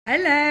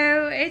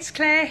Hello, it's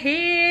Claire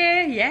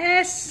here.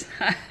 Yes,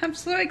 I'm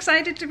so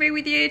excited to be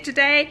with you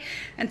today.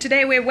 And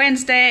today we're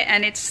Wednesday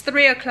and it's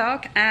 3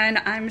 o'clock and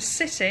I'm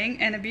sitting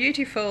in a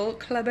beautiful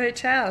club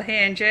hotel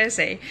here in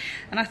Jersey.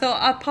 And I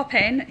thought I'll pop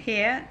in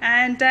here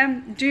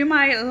and do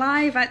my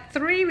live at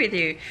 3 with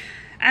you.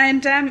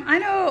 And I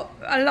know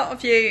a lot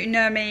of you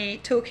know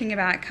me talking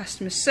about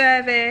customer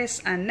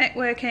service and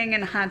networking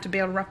and how to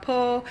build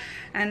rapport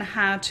and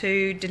how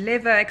to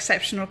deliver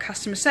exceptional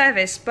customer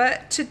service.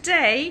 But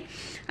today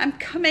I'm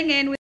coming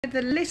in with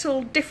a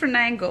little different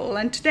angle,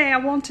 and today I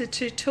wanted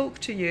to talk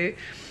to you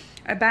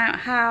about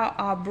how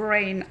our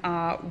brain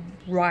are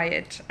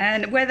wired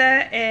and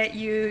whether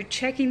you're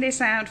checking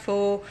this out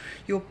for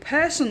your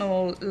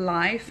personal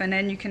life and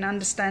then you can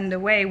understand the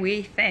way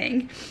we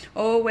think,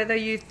 or whether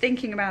you're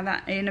thinking about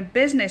that in a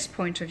business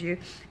point of view.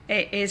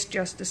 It is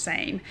just the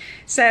same.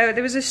 So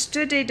there was a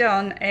study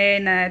done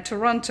in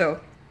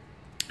Toronto,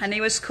 and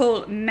it was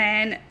called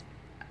Men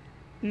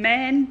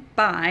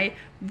Buy,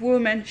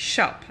 Women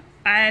Shop.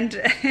 And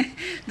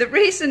the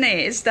reason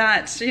is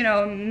that, you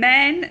know,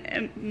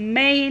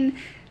 men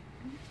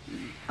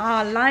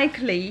are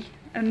likely,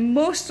 and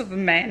most of the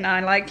men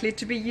are likely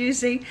to be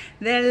using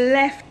their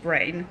left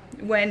brain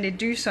when they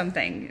do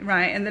something,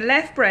 right? And the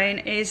left brain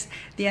is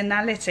the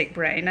analytic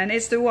brain, and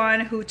it's the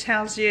one who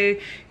tells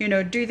you, you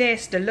know, do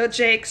this, the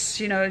logics,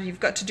 you know, you've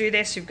got to do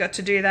this, you've got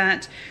to do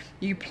that.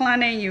 You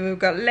planning, you've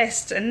got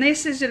lists, and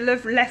this is the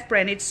left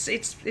brain.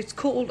 It's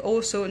called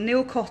also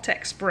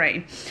neocortex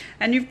brain,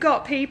 and you've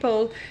got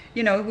people,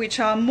 you know, which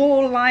are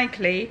more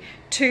likely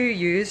to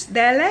use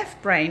their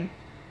left brain,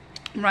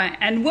 right?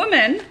 And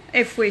women,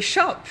 if we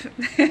shop,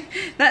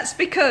 that's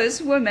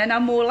because women are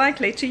more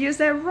likely to use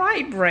their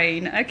right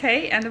brain,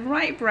 okay? And the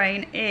right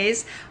brain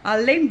is our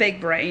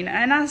limbic brain,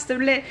 and as the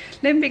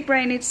limbic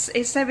brain,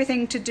 it's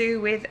everything to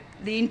do with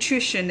the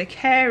intuition, the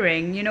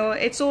caring, you know,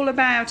 it's all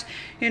about,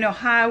 you know,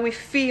 how we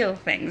feel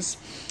things.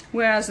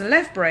 Whereas the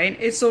left brain,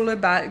 it's all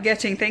about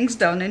getting things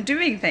done and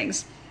doing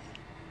things.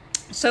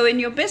 So in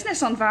your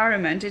business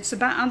environment, it's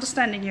about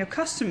understanding your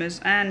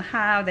customers and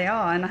how they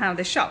are and how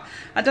they shop.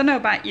 I don't know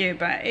about you,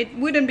 but it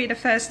wouldn't be the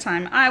first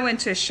time I went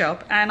to a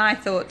shop and I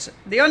thought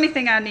the only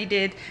thing I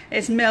needed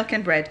is milk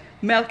and bread,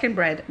 milk and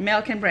bread,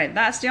 milk and bread.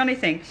 That's the only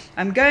thing.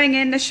 I'm going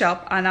in the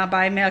shop and I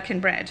buy milk and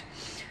bread.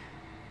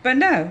 But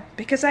no,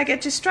 because I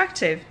get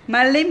distracted.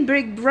 My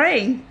limbic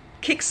brain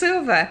kicks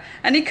over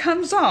and it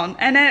comes on,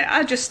 and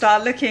I just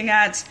start looking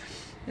at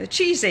the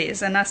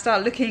cheeses, and I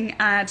start looking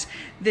at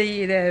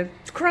the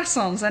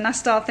croissants, and I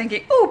start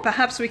thinking, oh,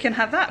 perhaps we can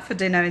have that for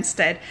dinner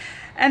instead.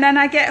 And then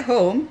I get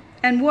home,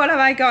 and what have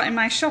I got in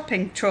my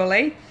shopping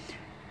trolley?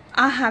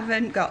 I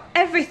haven't got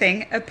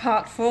everything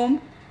apart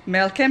from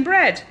milk and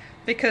bread,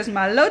 because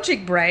my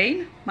logic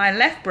brain, my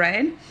left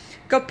brain,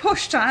 got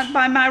pushed out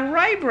by my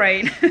right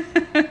brain.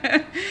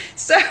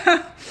 So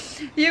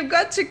you've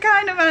got to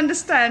kind of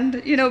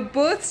understand, you know,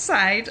 both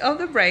sides of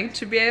the brain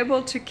to be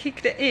able to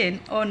kick it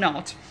in or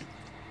not.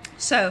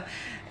 So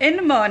in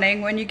the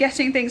morning when you're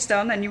getting things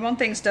done and you want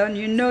things done,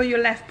 you know your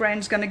left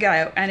brain's going to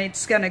go, and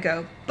it's going to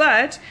go.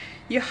 But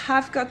you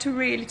have got to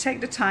really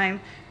take the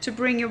time to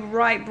bring your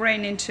right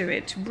brain into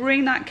it, to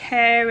bring that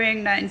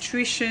caring, that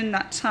intuition,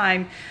 that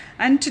time.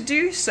 And to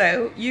do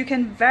so, you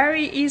can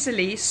very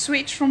easily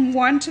switch from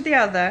one to the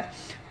other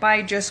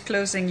by just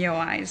closing your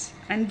eyes.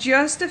 And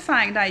just the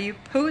fact that you're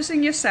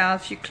posing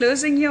yourself, you're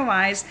closing your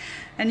eyes,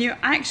 and you're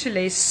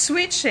actually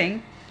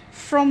switching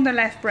from the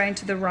left brain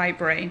to the right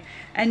brain.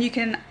 And you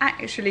can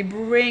actually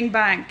bring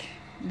back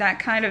that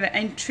kind of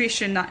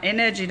intuition, that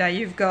energy that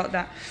you've got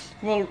that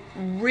will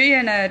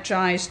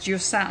re-energize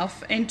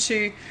yourself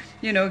into,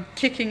 you know,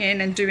 kicking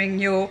in and doing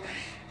your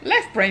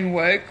left brain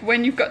work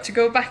when you've got to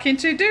go back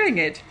into doing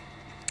it.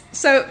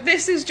 So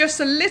this is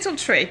just a little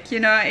trick, you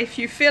know, if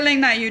you're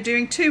feeling that you're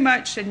doing too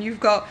much and you've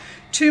got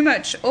too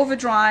much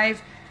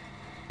overdrive,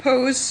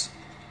 pause,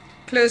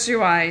 close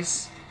your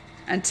eyes,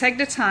 and take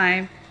the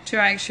time to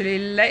actually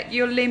let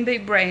your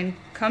limbic brain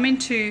come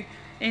into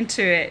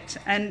it,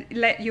 and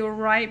let your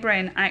right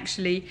brain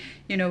actually,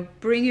 you know,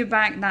 bring you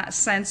back that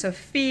sense of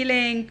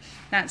feeling,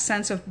 that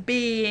sense of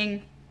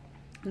being,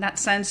 that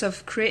sense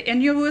of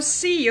and you will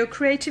see your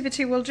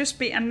creativity will just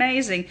be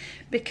amazing,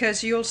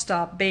 because you'll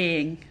start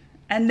being,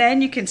 and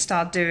then you can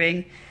start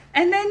doing,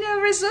 and then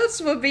your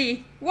results will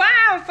be,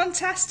 wow,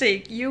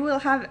 fantastic. You will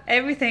have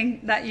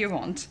everything that you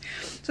want.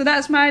 So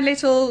that's my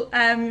little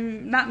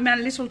my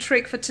little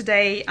trick for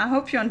today. I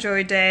hope you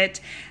enjoyed it.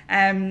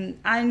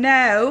 I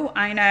know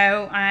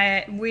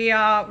we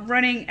are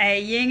running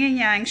a Yin and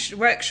Yang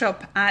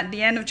workshop at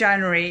the end of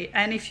January,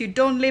 and if you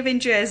don't live in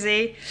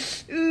Jersey,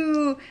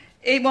 ooh,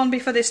 it won't be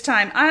for this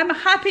time. I'm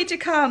happy to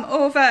come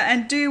over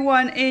and do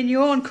one in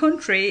your own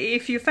country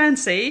if you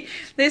fancy.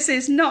 This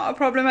is not a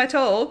problem at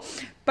all.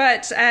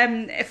 But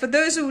for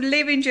those who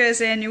live in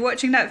Jersey and you're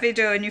watching that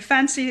video and you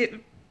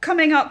fancy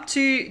coming up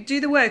to do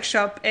the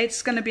workshop,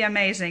 it's going to be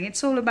amazing.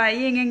 It's all about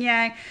yin and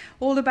yang,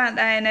 all about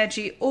that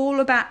energy, all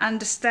about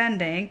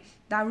understanding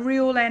that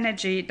real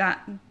energy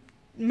that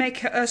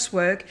make us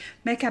work,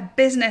 make our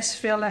business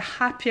feel a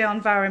happier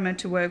environment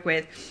to work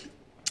with.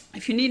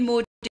 If you need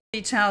more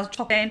details,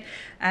 pop in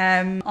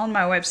on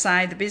my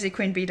website,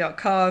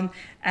 thebusyqueenbee.com,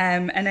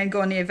 and then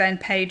go on the event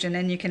page, and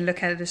then you can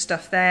look at the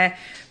stuff there.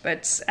 But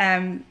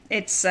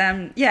it's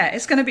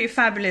going to be a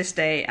fabulous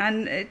day,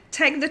 and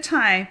take the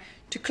time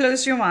to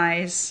close your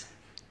eyes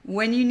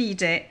when you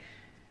need it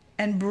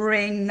and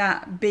bring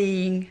that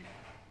being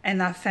and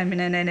that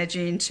feminine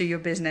energy into your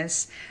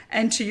business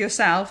and to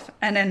yourself,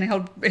 and then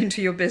help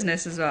into your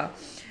business as well.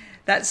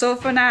 That's all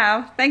for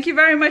now. Thank you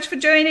very much for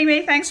joining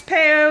me. Thanks,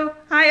 Peo.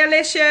 Hi,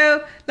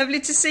 Alicia. Lovely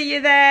to see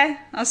you there.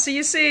 I'll see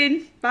you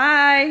soon.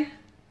 Bye.